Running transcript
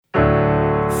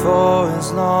For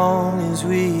as long as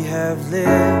we have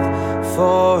lived,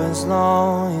 for as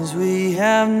long as we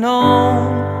have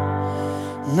known,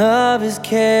 love has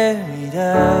carried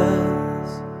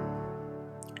us.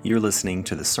 You're listening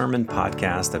to the sermon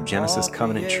podcast of Genesis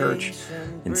Covenant Church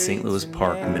in St. Louis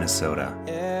Park, Minnesota.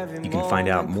 You can find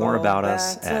out more about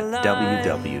us at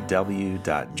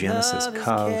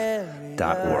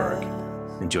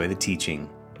www.genesiscov.org. Enjoy the teaching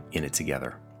in it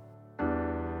together.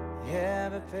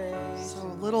 So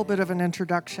a little bit of an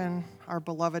introduction. Our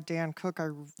beloved Dan Cook, I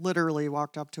literally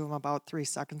walked up to him about 3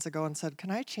 seconds ago and said,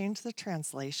 "Can I change the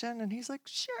translation?" And he's like,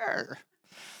 "Sure."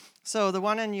 So the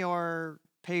one in your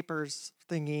papers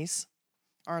thingies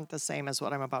aren't the same as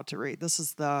what I'm about to read. This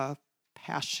is the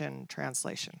Passion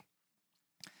Translation.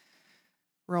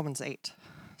 Romans 8.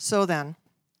 So then,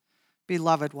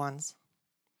 beloved ones,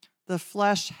 the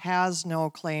flesh has no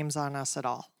claims on us at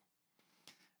all,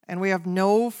 and we have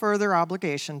no further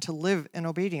obligation to live in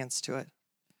obedience to it.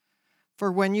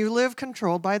 For when you live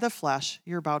controlled by the flesh,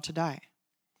 you're about to die.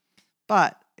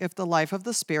 But if the life of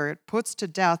the Spirit puts to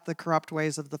death the corrupt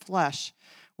ways of the flesh,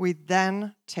 we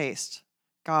then taste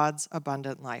God's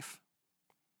abundant life.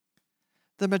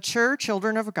 The mature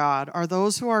children of God are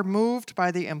those who are moved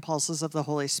by the impulses of the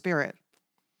Holy Spirit.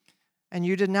 And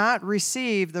you did not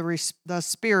receive the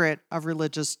spirit of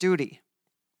religious duty,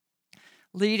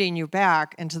 leading you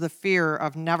back into the fear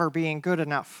of never being good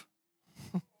enough.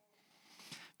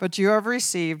 But you have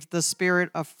received the spirit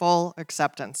of full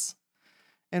acceptance,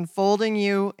 enfolding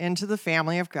you into the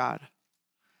family of God.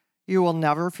 You will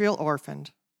never feel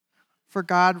orphaned, for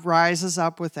God rises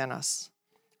up within us,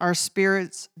 our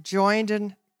spirits joined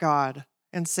in God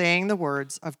in saying the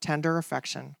words of tender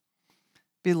affection,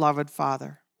 "Beloved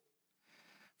Father."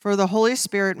 For the Holy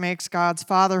Spirit makes God's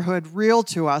fatherhood real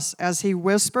to us as he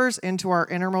whispers into our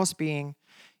innermost being,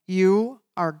 "You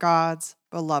are God's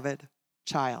beloved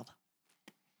child."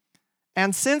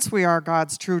 And since we are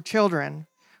God's true children,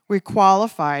 we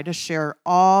qualify to share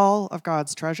all of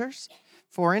God's treasures,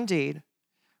 for indeed,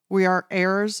 we are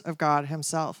heirs of God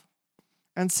himself.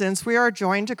 And since we are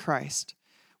joined to Christ,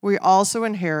 we also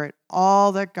inherit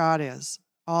all that God is,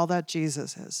 all that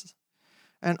Jesus is,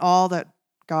 and all that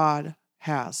God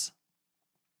has.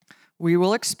 We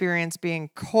will experience being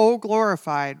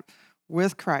co-glorified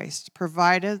with Christ,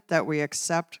 provided that we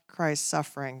accept Christ's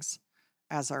sufferings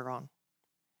as our own.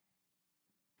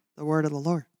 The word of the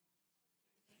Lord.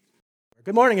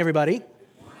 Good morning, everybody. Good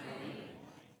morning.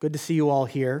 Good to see you all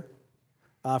here.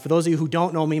 For those of you who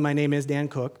don't know me, my name is Dan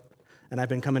Cook, and I've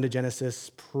been coming to Genesis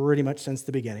pretty much since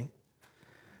the beginning.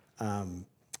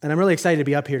 And I'm really excited to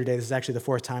be up here today. This is actually the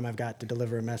fourth time I've got to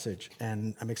deliver a message,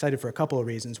 and I'm excited for a couple of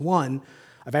reasons. One,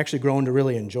 I've actually grown to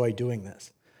really enjoy doing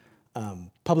this.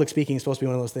 Public speaking is supposed to be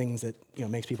one of those things that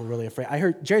makes people really afraid. I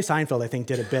heard Jerry Seinfeld, I think,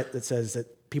 did a bit that says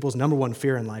that people's number one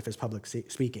fear in life is public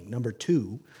speaking. Number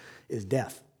two is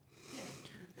death.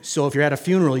 So if you're at a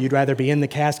funeral, you'd rather be in the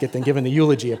casket than giving the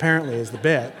eulogy, apparently, is the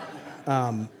bit.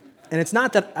 And it's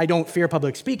not that I don't fear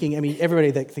public speaking. I mean,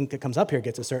 everybody that comes up here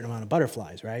gets a certain amount of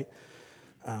butterflies, right?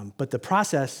 But the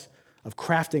process of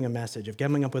crafting a message, of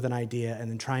coming up with an idea,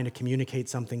 and then trying to communicate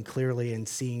something clearly and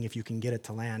seeing if you can get it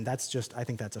to land, I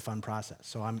think that's a fun process.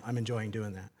 So I'm enjoying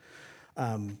doing that.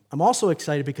 I'm also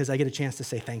excited because I get a chance to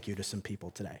say thank you to some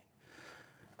people today.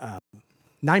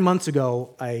 9 months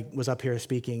ago, I was up here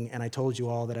speaking, and I told you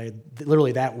all that I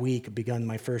literally that week begun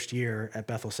my first year at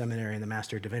Bethel Seminary in the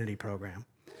Master of Divinity program.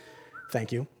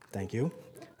 Thank you.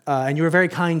 And you were very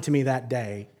kind to me that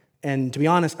day. And to be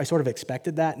honest, I sort of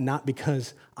expected that, not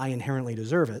because I inherently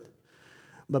deserve it,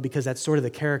 but because that's sort of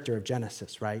the character of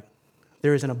Genesis, right?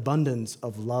 There is an abundance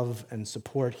of love and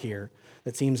support here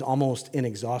that seems almost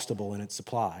inexhaustible in its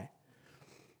supply.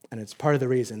 And it's part of the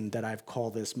reason that I've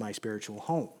called this my spiritual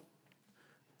home.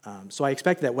 So I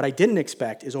expect that. What I didn't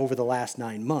expect is over the last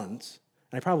 9 months,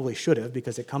 and I probably should have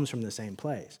because it comes from the same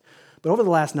place, but over the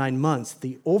last 9 months,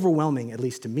 the overwhelming, at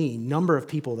least to me, number of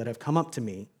people that have come up to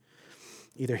me,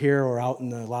 either here or out in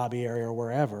the lobby area or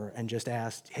wherever, and just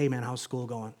asked, "Hey man, how's school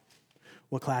going?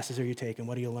 What classes are you taking?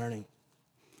 What are you learning?"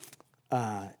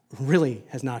 Really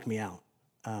has knocked me out.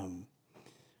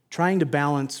 Trying to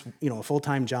balance, a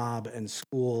full-time job and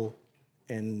school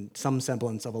and some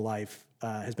semblance of a life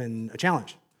has been a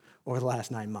challenge over the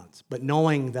last 9 months. But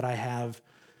knowing that I have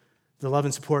the love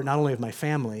and support not only of my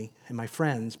family and my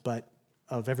friends, but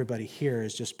of everybody here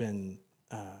has just been,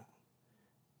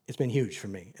 it's been huge for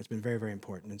me. It's been very, very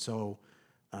important. And so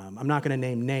I'm not going to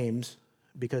name names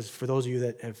because for those of you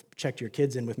that have checked your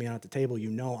kids in with me out at the table,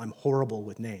 I'm horrible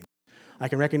with names. I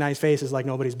can recognize faces like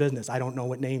nobody's business. I don't know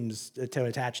what names to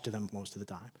attach to them most of the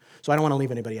time. So I don't want to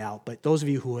leave anybody out. But those of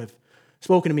you who have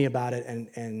spoken to me about it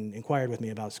and inquired with me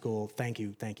about school, thank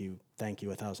you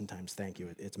 1,000 times. Thank you.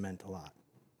 It's meant a lot.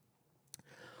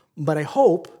 But I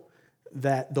hope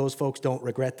that those folks don't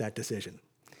regret that decision,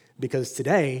 because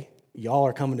today, y'all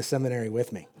are coming to seminary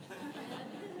with me.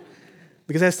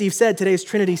 Because as Steve said, today's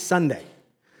Trinity Sunday.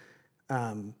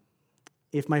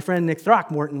 If my friend Nick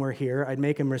Throckmorton were here, I'd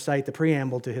make him recite the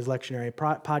preamble to his lectionary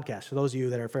podcast. For those of you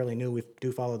that are fairly new, we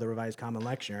do follow the Revised Common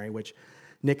Lectionary, which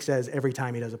Nick says every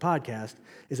time he does a podcast,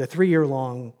 is a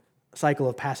 3-year-long cycle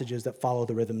of passages that follow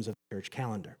the rhythms of the church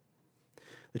calendar.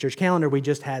 The church calendar, we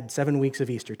just had 7 weeks of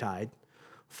Eastertide,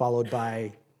 followed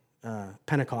by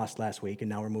Pentecost last week, and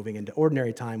now we're moving into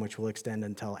ordinary time, which will extend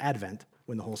until Advent,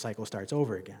 when the whole cycle starts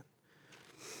over again.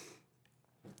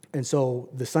 And so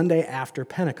the Sunday after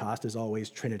Pentecost is always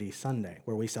Trinity Sunday,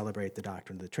 where we celebrate the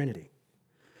doctrine of the Trinity.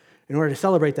 In order to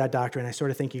celebrate that doctrine, I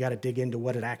sort of think you got to dig into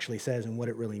what it actually says and what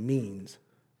it really means.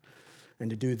 And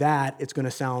to do that, it's going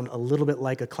to sound a little bit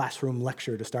like a classroom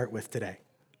lecture to start with today.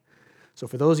 So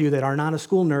for those of you that are not a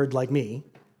school nerd like me,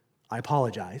 I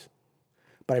apologize.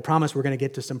 But I promise we're going to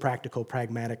get to some practical,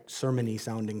 pragmatic, sermon-y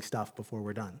sounding stuff before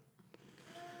we're done.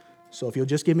 So if you'll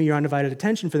just give me your undivided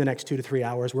attention for the next 2 to 3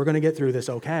 hours, we're going to get through this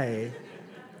okay.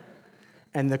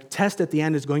 And the test at the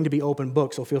end is going to be open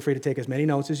book, so feel free to take as many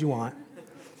notes as you want,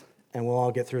 and we'll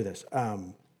all get through this.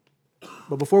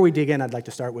 But before we dig in, I'd like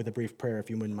to start with a brief prayer, if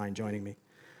you wouldn't mind joining me.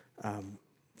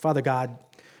 Father God,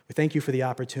 we thank you for the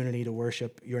opportunity to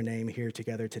worship your name here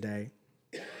together today.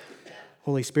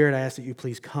 Holy Spirit, I ask that you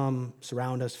please come,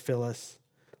 surround us, fill us,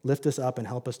 lift us up, and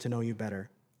help us to know you better.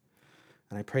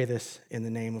 And I pray this in the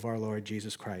name of our Lord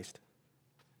Jesus Christ.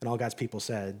 And all God's people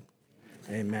said,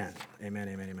 amen, amen,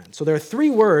 amen, amen. So there are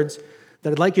 3 words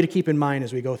that I'd like you to keep in mind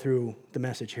as we go through the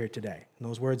message here today. And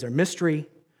those words are mystery,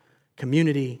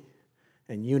 community,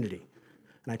 and unity.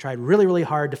 And I tried really, really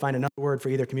hard to find another word for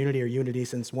either community or unity,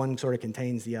 since one sort of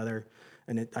contains the other.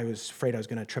 And I was afraid I was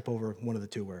going to trip over one of the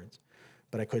 2 words.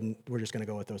 But I couldn't. We're just going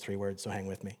to go with those 3 words, so hang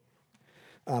with me.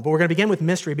 But we're going to begin with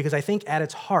mystery, because I think at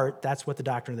its heart, that's what the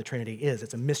doctrine of the Trinity is.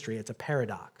 It's a mystery. It's a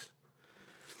paradox.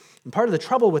 And part of the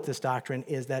trouble with this doctrine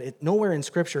is that nowhere in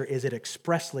Scripture is it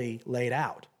expressly laid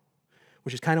out,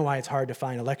 which is kind of why it's hard to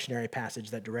find a lectionary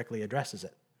passage that directly addresses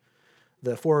it.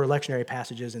 The 4 lectionary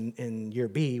passages in year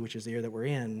B, which is the year that we're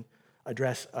in,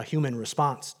 address a human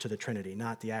response to the Trinity,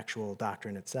 not the actual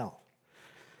doctrine itself.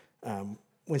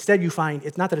 Instead, you find,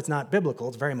 it's not that it's not biblical,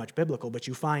 it's very much biblical, but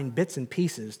you find bits and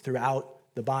pieces throughout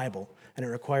the Bible, and it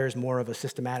requires more of a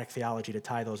systematic theology to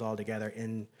tie those all together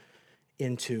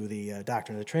into the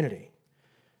doctrine of the Trinity.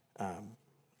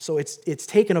 So it's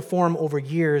taken a form over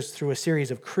years through a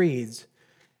series of creeds.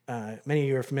 Many of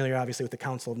you are familiar, obviously, with the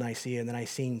Council of Nicaea and the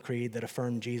Nicene Creed that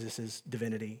affirmed Jesus'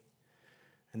 divinity.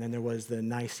 And then there was the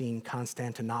Nicene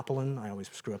Constantinopolitan, I always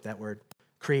screw up that word,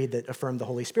 creed that affirmed the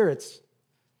Holy Spirit's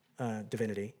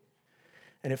divinity.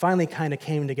 And it finally kind of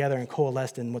came together and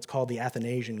coalesced in what's called the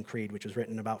Athanasian Creed, which was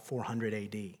written about 400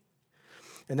 AD.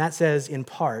 And that says, in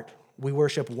part, we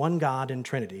worship one God in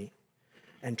Trinity,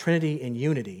 and Trinity in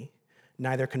unity,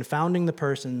 neither confounding the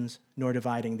persons nor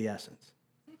dividing the essence.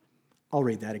 I'll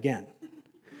read that again.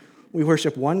 We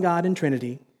worship one God in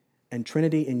Trinity, and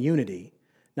Trinity in unity,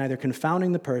 neither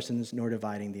confounding the persons nor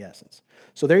dividing the essence.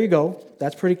 So there you go.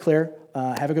 That's pretty clear.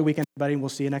 Have a good weekend, everybody, and we'll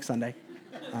see you next Sunday.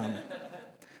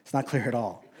 It's not clear at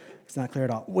all. It's not clear at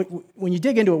all. When you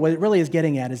dig into it, what it really is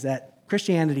getting at is that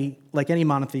Christianity, like any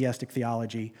monotheistic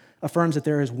theology, affirms that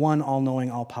there is one all-knowing,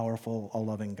 all-powerful,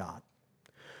 all-loving God.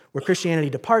 Where Christianity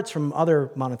departs from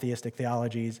other monotheistic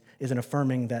theologies is in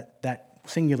affirming that that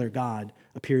singular God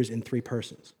appears in 3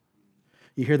 persons.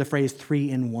 You hear the phrase 3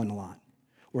 in 1 a lot,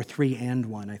 or 3 and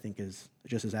 1, I think is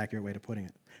just as accurate way of putting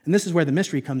it. And this is where the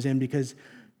mystery comes in, because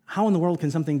how in the world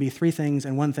can something be 3 things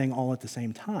and 1 thing all at the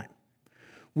same time?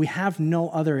 We have no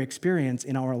other experience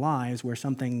in our lives where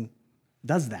something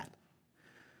does that.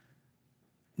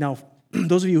 Now,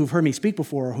 those of you who've heard me speak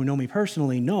before or who know me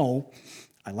personally know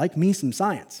I like me some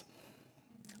science.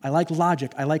 I like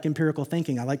logic. I like empirical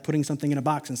thinking. I like putting something in a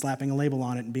box and slapping a label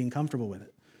on it and being comfortable with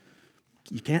it.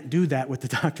 You can't do that with the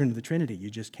doctrine of the Trinity. You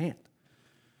just can't.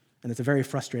 And it's a very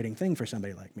frustrating thing for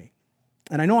somebody like me.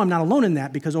 And I know I'm not alone in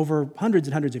that, because over hundreds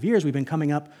and hundreds of years, we've been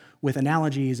coming up with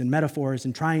analogies and metaphors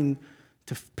and trying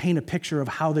to paint a picture of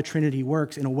how the Trinity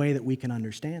works in a way that we can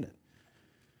understand it.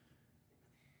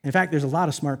 In fact, there's a lot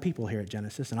of smart people here at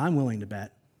Genesis, and I'm willing to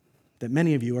bet that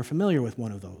many of you are familiar with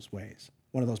one of those ways,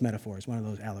 one of those metaphors, one of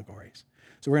those allegories.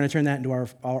 So we're going to turn that into our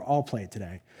all play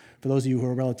today. For those of you who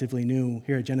are relatively new,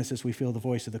 here at Genesis, we feel the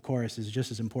voice of the chorus is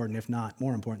just as important, if not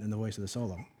more important, than the voice of the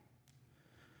solo.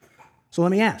 So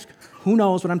let me ask, who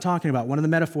knows what I'm talking about? One of the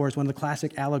metaphors, one of the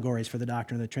classic allegories for the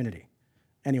doctrine of the Trinity.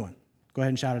 Anyone? Go ahead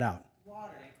and shout it out.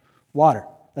 Water.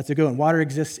 That's a good one. Water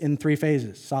exists in 3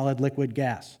 phases, solid, liquid,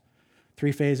 gas.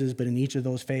 3 phases, but in each of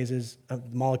those phases, a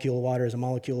molecule of water is a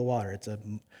molecule of water. It's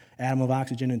an atom of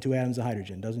oxygen and 2 atoms of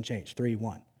hydrogen. Doesn't change. 3,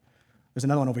 1. There's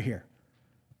another one over here.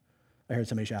 I heard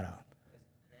somebody shout out.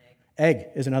 Egg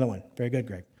is another one. Very good,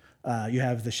 Greg. You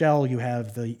have the shell, you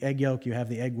have the egg yolk, you have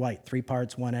the egg white. 3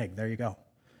 parts, 1 egg. There you go.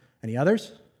 Any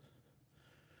others?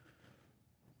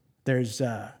 There's,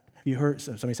 have you heard,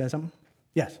 somebody say something?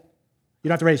 Yes. You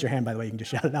don't have to raise your hand, by the way. You can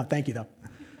just shout it out. Thank you, though.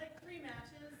 Like 3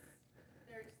 matches,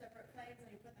 they're separate flames,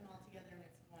 and you put them all together, and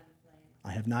it's one flame.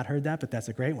 I have not heard that, but that's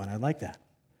a great one. I like that.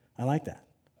 I like that.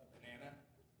 A banana?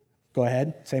 Go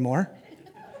ahead. Say more.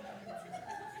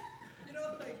 You know,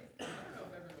 like, I don't know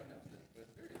if everyone knows this, but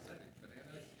it's very exciting.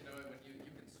 Bananas, you know, when you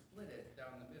can split it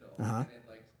down the middle, and it,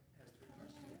 like, has 3 parts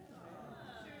to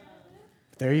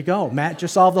it. There you go. Matt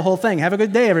just solved the whole thing. Have a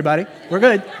good day, everybody. We're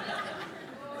good.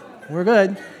 We're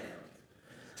good.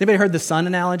 Has anybody heard the sun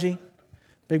analogy?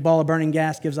 Big ball of burning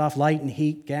gas gives off light and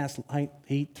heat. Gas, light,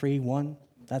 heat, 3, 1.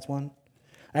 That's one.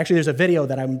 Actually, there's a video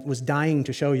that I was dying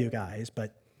to show you guys,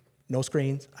 but no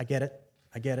screens. I get it.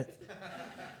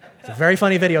 It's a very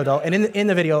funny video, though. And in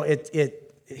the video,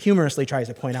 it humorously tries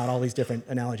to point out all these different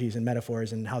analogies and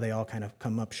metaphors and how they all kind of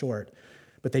come up short.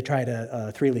 But they tried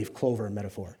a 3-leaf clover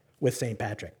metaphor with St.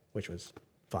 Patrick, which was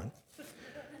fun.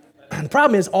 The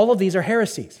problem is all of these are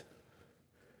heresies,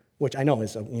 which I know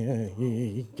is,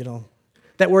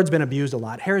 that word's been abused a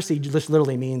lot. Heresy just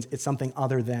literally means it's something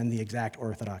other than the exact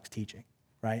orthodox teaching,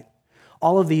 right?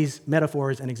 All of these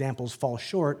metaphors and examples fall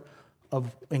short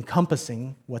of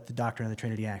encompassing what the doctrine of the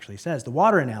Trinity actually says. The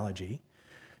water analogy,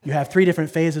 you have 3 different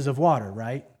phases of water,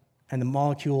 right? And the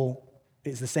molecule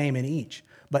is the same in each.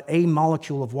 But a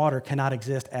molecule of water cannot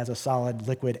exist as a solid,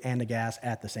 liquid, and a gas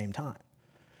at the same time.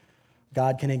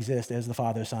 God can exist as the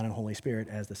Father, Son, and Holy Spirit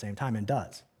at the same time, and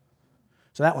does.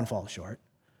 So that one falls short.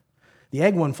 The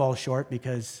egg one falls short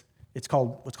because it's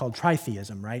called what's called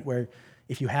tritheism, right? Where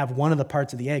if you have one of the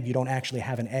parts of the egg, you don't actually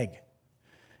have an egg.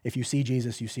 If you see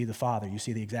Jesus, you see the Father. You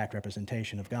see the exact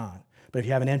representation of God. But if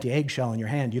you have an empty eggshell in your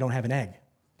hand, you don't have an egg.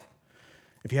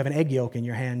 If you have an egg yolk in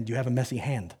your hand, you have a messy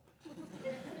hand.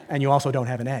 And you also don't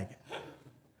have an egg.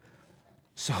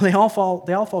 So they all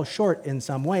fall short in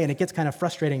some way, and it gets kind of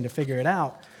frustrating to figure it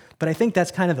out. But I think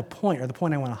that's kind of the point, or the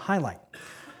point I want to highlight.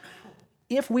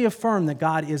 If we affirm that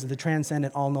God is the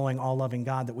transcendent, all-knowing, all-loving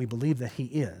God that we believe that he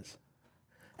is,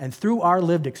 and through our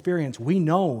lived experience, we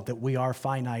know that we are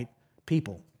finite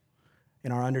people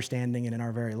in our understanding and in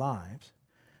our very lives,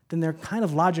 then there kind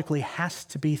of logically has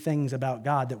to be things about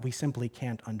God that we simply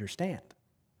can't understand.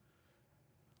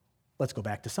 Let's go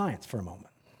back to science for a moment.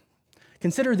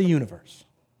 Consider the universe,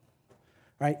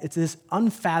 right? It's this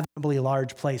unfathomably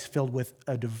large place filled with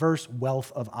a diverse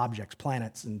wealth of objects,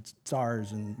 planets and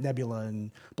stars and nebula and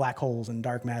black holes and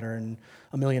dark matter and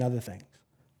a million other things.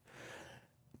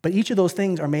 But each of those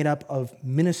things are made up of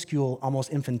minuscule,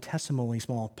 almost infinitesimally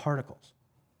small particles.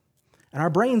 And our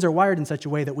brains are wired in such a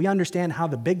way that we understand how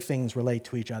the big things relate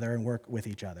to each other and work with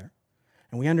each other.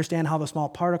 And we understand how the small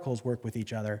particles work with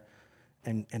each other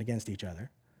and against each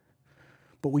other.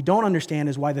 But we don't understand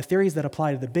is why the theories that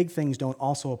apply to the big things don't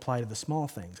also apply to the small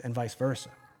things, and vice versa.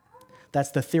 That's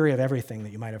the theory of everything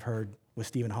that you might have heard with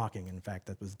Stephen Hawking. In fact,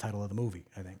 that was the title of the movie,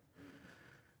 I think.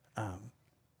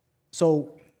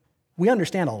 So we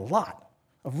understand a lot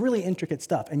of really intricate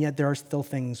stuff, and yet there are still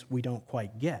things we don't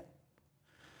quite get.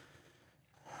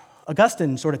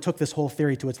 Augustine sort of took this whole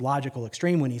theory to its logical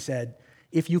extreme when he said,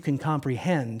 if you can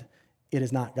comprehend, it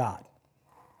is not God.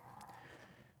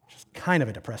 Which is kind of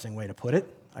a depressing way to put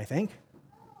it, I think.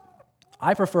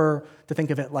 I prefer to think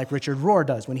of it like Richard Rohr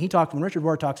does. When Richard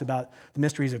Rohr talks about the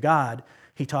mysteries of God,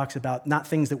 he talks about not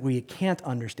things that we can't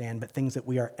understand, but things that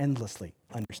we are endlessly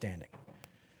understanding.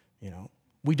 You know,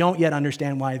 we don't yet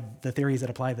understand why the theories that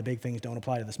apply to the big things don't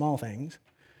apply to the small things.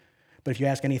 But if you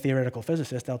ask any theoretical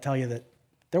physicist, they'll tell you that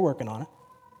they're working on it.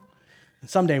 And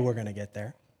someday we're going to get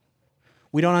there.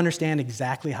 We don't understand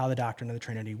exactly how the doctrine of the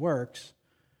Trinity works.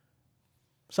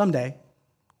 Someday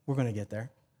we're going to get there.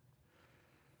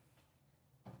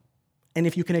 And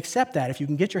if you can accept that, if you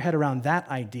can get your head around that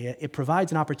idea, it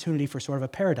provides an opportunity for sort of a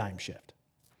paradigm shift.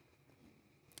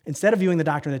 Instead of viewing the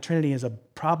doctrine of the Trinity as a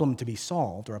problem to be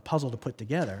solved or a puzzle to put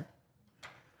together,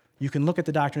 you can look at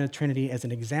the doctrine of the Trinity as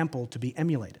an example to be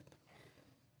emulated.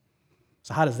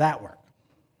 So how does that work?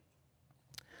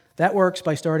 That works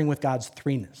by starting with God's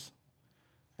threeness.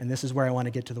 And this is where I want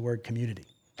to get to the word community.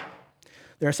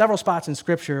 There are several spots in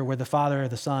Scripture where the Father,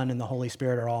 the Son, and the Holy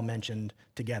Spirit are all mentioned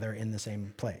together in the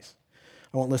same place.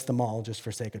 I won't list them all just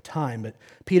for sake of time, but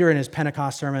Peter in his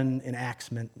Pentecost sermon in Acts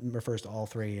refers to all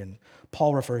three, and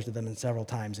Paul refers to them in several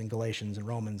times in Galatians and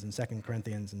Romans and 2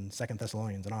 Corinthians and 2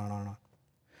 Thessalonians and on and on and on.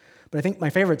 But I think my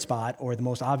favorite spot, or the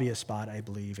most obvious spot, I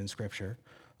believe, in Scripture,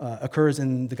 occurs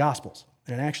in the Gospels.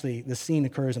 And actually, this scene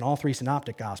occurs in all three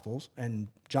synoptic Gospels, and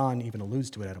John even alludes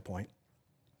to it at a point.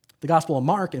 The Gospel of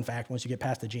Mark, in fact, once you get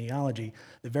past the genealogy,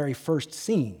 the very first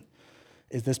scene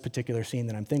is this particular scene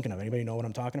that I'm thinking of. Anybody know what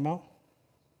I'm talking about?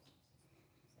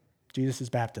 Jesus'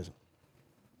 baptism.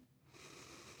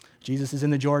 Jesus is in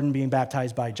the Jordan being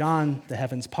baptized by John. The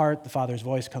heavens part. The Father's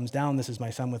voice comes down. This is my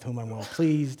Son with whom I'm well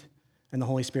pleased. And the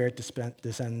Holy Spirit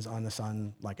descends on the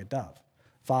Son like a dove.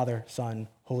 Father, Son,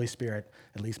 Holy Spirit,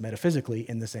 at least metaphysically,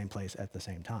 in the same place at the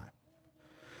same time.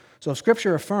 So if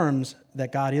Scripture affirms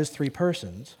that God is three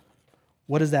persons,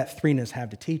 what does that threeness have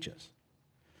to teach us?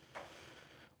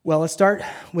 Well, let's start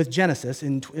with Genesis.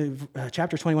 In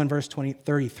chapter 21, verse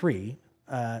 33,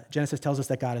 Genesis tells us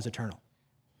that God is eternal.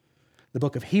 The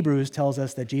book of Hebrews tells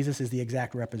us that Jesus is the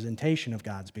exact representation of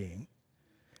God's being,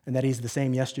 and that he's the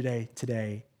same yesterday,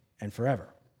 today, and forever.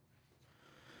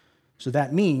 So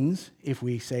that means, if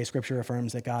we say Scripture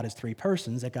affirms that God is three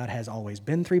persons, that God has always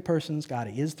been three persons,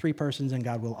 God is three persons, and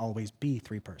God will always be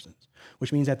three persons,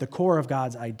 which means at the core of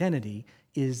God's identity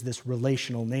is this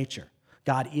relational nature.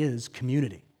 God is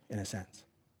community, in a sense.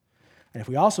 And if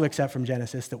we also accept from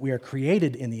Genesis that we are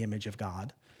created in the image of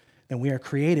God, then we are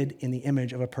created in the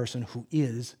image of a person who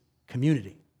is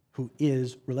community, who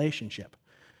is relationship,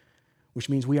 which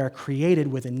means we are created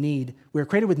with a need. We are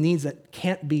created with needs that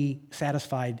can't be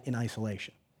satisfied in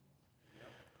isolation.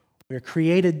 We are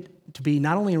created to be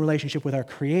not only in relationship with our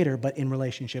Creator, but in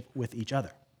relationship with each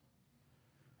other.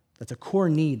 That's a core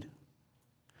need.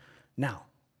 Now,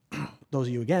 those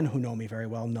of you, again, who know me very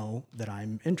well know that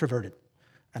I'm introverted.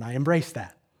 And I embrace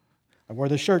that. I wore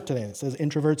this shirt today that says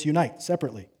introverts unite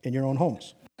separately in your own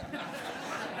homes.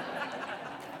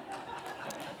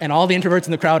 And all the introverts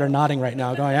in the crowd are nodding right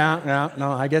now, going, yeah,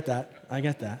 no, I get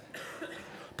that.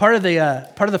 Part of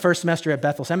the first semester at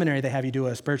Bethel Seminary, they have you do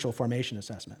a spiritual formation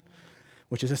assessment,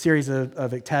 which is a series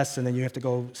of tests, and then you have to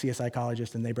go see a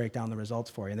psychologist, and they break down the results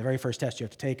for you. And the very first test you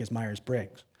have to take is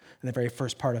Myers-Briggs. And the very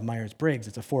first part of Myers-Briggs,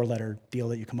 it's a 4-letter deal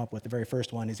that you come up with. The very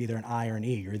first one is either an I or an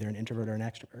E. You're either an introvert or an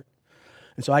extrovert.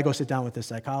 And so I go sit down with this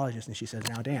psychologist, and she says,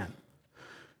 now, Dan,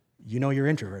 you know you're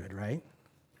introverted, right?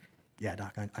 Yeah,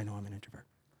 Doc, I know I'm an introvert.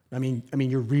 I mean,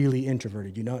 you're really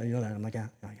introverted. You know that? I'm like, yeah.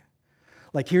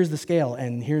 Like, here's the scale,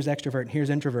 and here's extrovert, and here's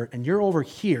introvert, and you're over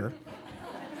here.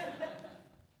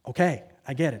 Okay,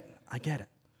 I get it.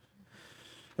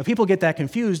 But people get that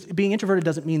confused. Being introverted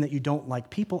doesn't mean that you don't like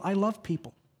people. I love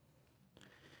people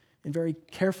in very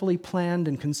carefully planned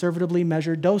and conservatively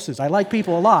measured doses. I like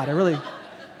people a lot. I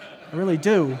really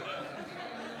do.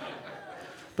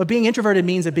 But being introverted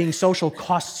means that being social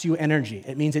costs you energy.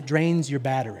 It means it drains your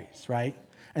batteries, right?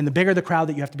 And the bigger the crowd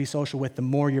that you have to be social with, the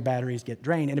more your batteries get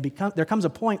drained. And there comes a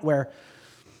point where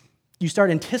you start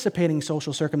anticipating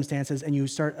social circumstances, and you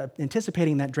start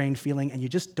anticipating that drained feeling, and you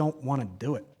just don't want to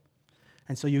do it.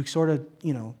 And so you sort of,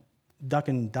 duck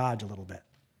and dodge a little bit.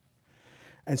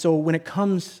 And so when it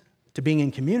comes to being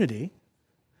in community,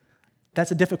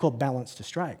 that's a difficult balance to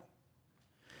strike.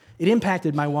 It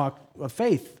impacted my walk of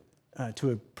faith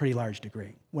to a pretty large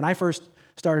degree. When I first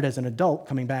started as an adult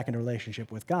coming back into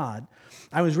relationship with God,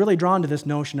 I was really drawn to this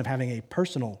notion of having a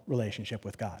personal relationship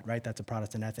with God, right? That's a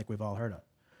Protestant ethic we've all heard of.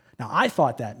 Now, I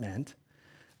thought that meant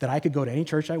that I could go to any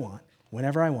church I want,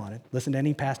 whenever I wanted, listen to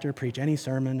any pastor preach any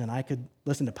sermon, and I could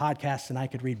listen to podcasts, and I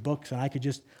could read books, and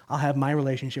I'll have my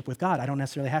relationship with God. I don't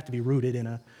necessarily have to be rooted in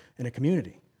a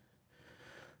community.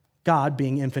 God,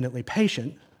 being infinitely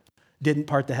patient, didn't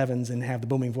part the heavens and have the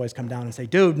booming voice come down and say,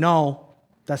 dude, no,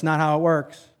 that's not how it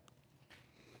works.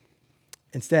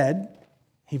 Instead,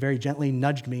 he very gently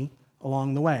nudged me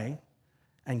along the way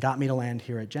and got me to land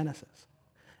here at Genesis.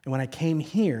 And when I came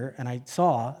here and I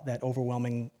saw that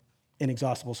overwhelming,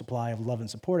 inexhaustible supply of love and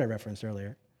support I referenced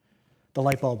earlier, the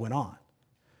light bulb went on.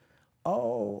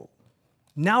 Oh,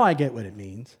 now I get what it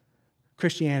means.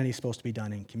 Christianity is supposed to be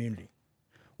done in community.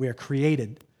 We are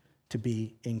created to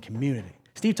be in community.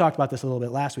 Steve talked about this a little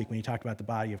bit last week when he talked about the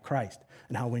body of Christ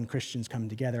and how when Christians come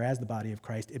together as the body of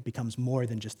Christ, it becomes more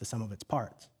than just the sum of its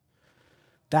parts.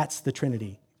 That's the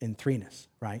Trinity in threeness,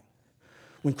 right?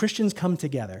 When Christians come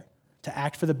together to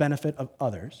act for the benefit of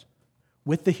others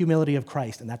with the humility of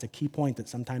Christ, and that's a key point that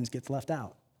sometimes gets left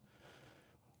out,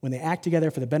 when they act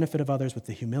together for the benefit of others with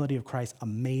the humility of Christ,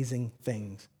 amazing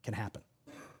things can happen.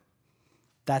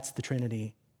 That's the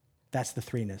Trinity, that's the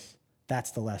threeness,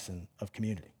 that's the lesson of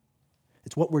community.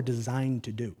 It's what we're designed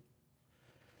to do.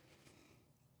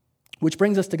 Which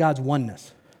brings us to God's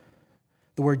oneness,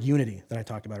 the word unity that I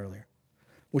talked about earlier,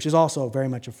 which is also very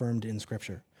much affirmed in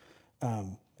Scripture.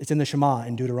 It's in the Shema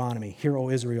in Deuteronomy. Hear, O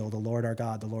Israel, the Lord our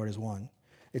God, the Lord is one.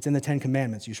 It's in the Ten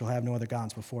Commandments, you shall have no other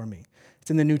gods before me.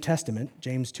 It's in the New Testament.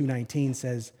 James 2:19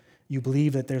 says, you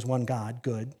believe that there's one God,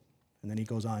 good. And then he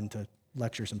goes on to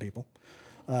lecture some people.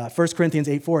 1 Corinthians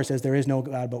 8:4 says, there is no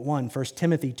God but one. 1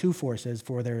 Timothy 2:4 says,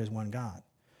 for there is one God.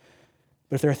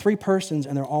 But if there are three persons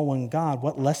and they're all one God,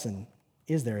 what lesson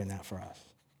is there in that for us?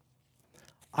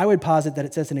 I would posit that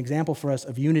it sets an example for us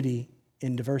of unity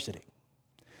in diversity.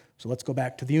 So let's go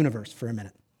back to the universe for a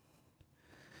minute.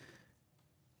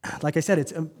 Like I said,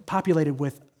 it's populated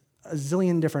with a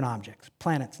zillion different objects,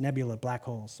 planets, nebula, black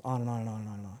holes, on and on and on and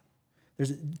on and on.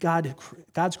 There's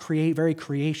God's very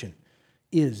creation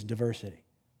is diversity.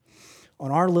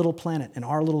 On our little planet, in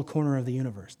our little corner of the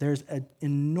universe, there's an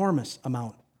enormous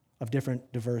amount of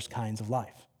different diverse kinds of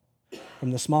life, from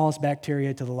the smallest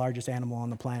bacteria to the largest animal on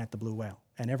the planet, the blue whale,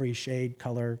 and every shade,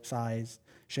 color, size,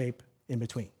 shape in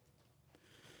between.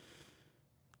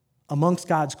 Amongst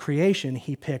God's creation,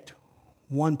 he picked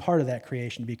one part of that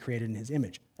creation to be created in his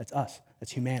image. That's us.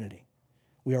 That's humanity.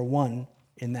 We are one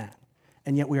in that.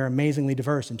 And yet we are amazingly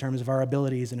diverse in terms of our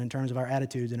abilities and in terms of our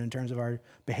attitudes and in terms of our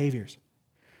behaviors.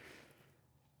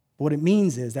 But what it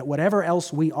means is that whatever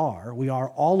else we are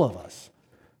all of us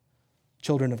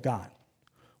children of God.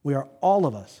 We are all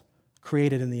of us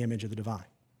created in the image of the divine.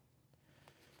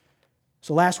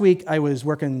 So last week I was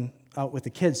working out with the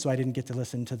kids, so I didn't get to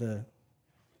listen to the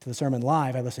sermon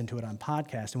live. I listened to it on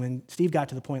podcast. And when Steve got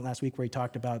to the point last week where he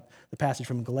talked about the passage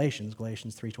from Galatians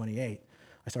 3:28,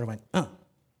 I sort of went,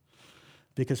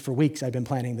 because for weeks I've been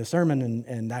planning the sermon,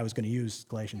 and I was going to use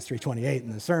Galatians 3:28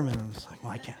 in the sermon. I was like,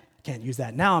 well, I can't use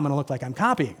that now. I'm going to look like I'm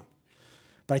copying him.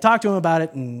 But I talked to him about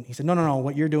it, and he said, no,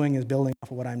 what you're doing is building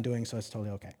off of what I'm doing, so it's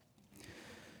totally okay.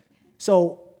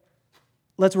 So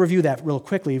let's review that real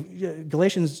quickly.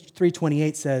 Galatians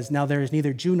 3:28 says, now there is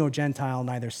neither Jew nor Gentile,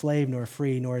 neither slave nor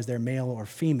free, nor is there male or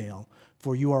female,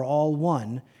 for you are all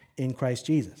one in Christ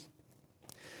Jesus.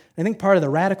 I think part of the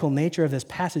radical nature of this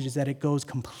passage is that it goes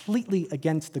completely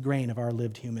against the grain of our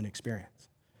lived human experience.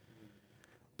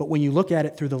 But when you look at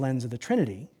it through the lens of the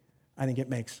Trinity, I think it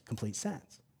makes complete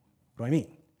sense. What do I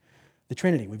mean? The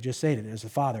Trinity, we've just stated, is the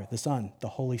Father, the Son, the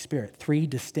Holy Spirit, three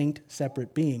distinct,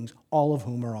 separate beings, all of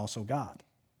whom are also God.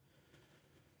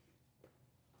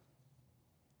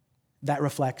 That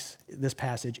reflects this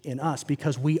passage in us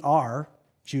because we are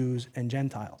Jews and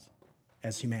Gentiles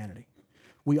as humanity.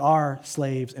 We are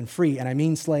slaves and free, and I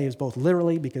mean slaves both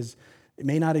literally because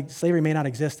slavery may not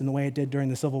exist in the way it did during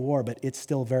the Civil War, but it's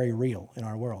still very real in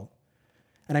our world.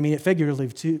 And I mean it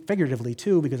figuratively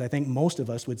too, because I think most of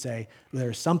us would say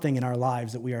there's something in our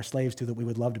lives that we are slaves to that we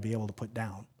would love to be able to put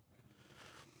down.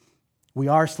 We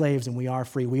are slaves and we are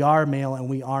free. We are male and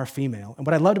we are female. And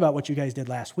what I loved about what you guys did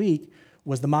last week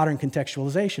was the modern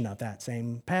contextualization of that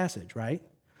same passage, right?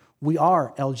 We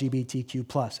are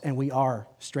LGBTQ+, and we are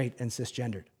straight and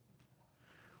cisgendered.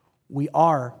 We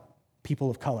are people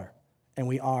of color, and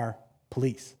we are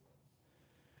police.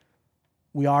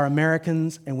 We are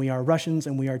Americans, and we are Russians,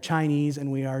 and we are Chinese,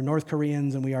 and we are North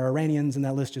Koreans, and we are Iranians, and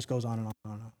that list just goes on and on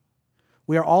and on.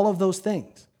 We are all of those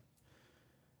things,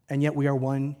 and yet we are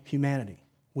one humanity.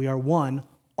 We are one,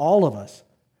 all of us,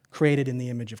 created in the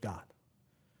image of God.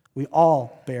 We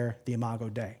all bear the Imago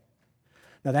Dei.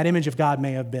 Now, that image of God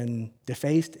may have been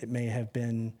defaced, it may have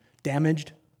been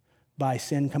damaged by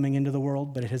sin coming into the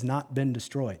world, but it has not been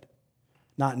destroyed,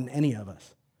 not in any of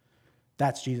us.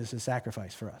 That's Jesus'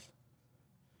 sacrifice for us.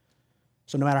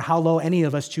 So no matter how low any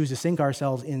of us choose to sink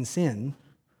ourselves in sin,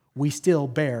 we still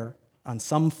bear, on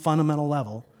some fundamental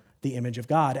level, the image of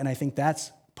God. And I think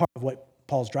that's part of what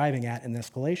Paul's driving at in this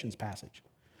Galatians passage.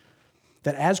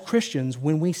 That as Christians,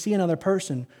 when we see another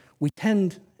person,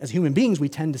 as human beings, we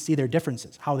tend to see their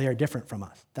differences, how they are different from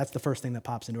us. That's the first thing that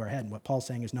pops into our head. And what Paul's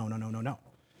saying is no.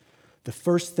 The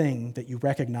first thing that you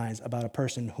recognize about a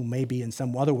person who may be in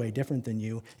some other way different than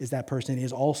you is that person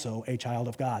is also a child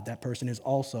of God. That person is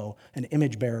also an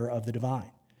image bearer of the divine.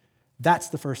 That's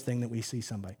the first thing that we see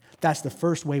somebody. That's the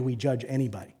first way we judge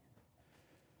anybody.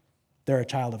 They're a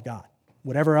child of God.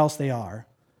 Whatever else they are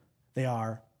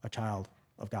a child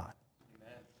of God.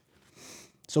 Amen.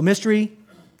 So mystery,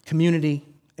 community,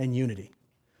 and unity.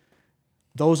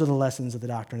 Those are the lessons of the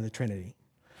doctrine of the Trinity.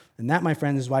 And that, my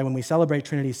friends, is why when we celebrate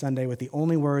Trinity Sunday with the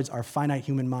only words our finite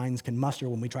human minds can muster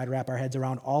when we try to wrap our heads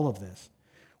around all of this,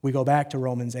 we go back to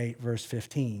Romans 8, verse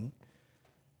 15.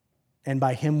 And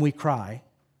by him we cry,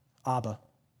 Abba,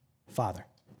 Father.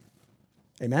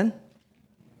 Amen?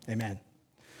 Amen.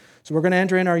 So we're going to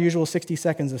enter in our usual 60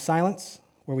 seconds of silence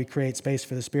where we create space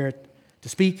for the Spirit to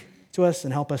speak to us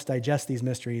and help us digest these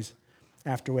mysteries,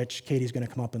 after which Katie's going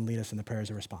to come up and lead us in the prayers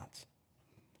of response.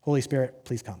 Holy Spirit,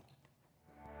 please come.